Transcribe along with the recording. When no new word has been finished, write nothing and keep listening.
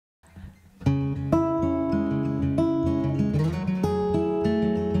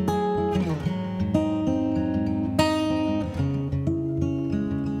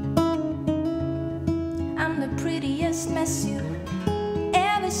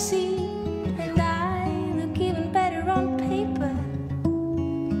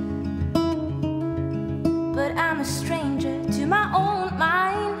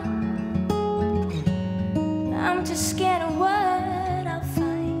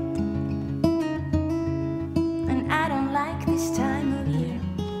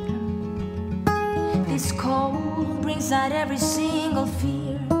inside every single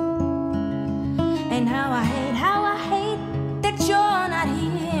fear. And how I hate that you're not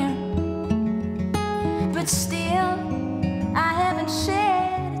here. But still, I haven't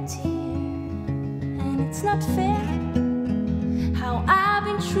shed a tear. And it's not fair how I've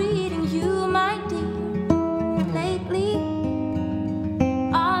been treating you, my dear, lately,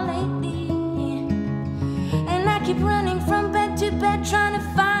 all lately. And I keep running from bed to bed, trying to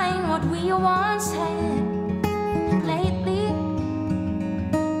find what we once had, lately,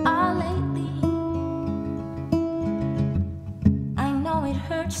 all lately. I know it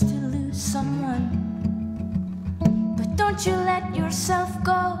hurts to lose someone, but don't you let yourself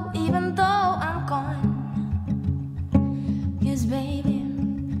go, even though I'm gone. 'Cause baby,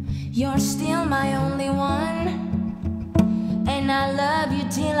 you're still my only one, and I love you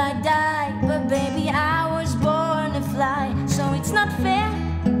till I die. But baby, I was born to fly, so it's not fair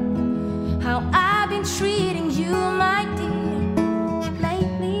how I've been treating you, my dear,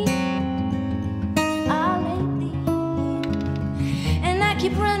 lately, oh lately. And I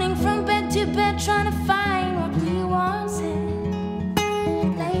keep running from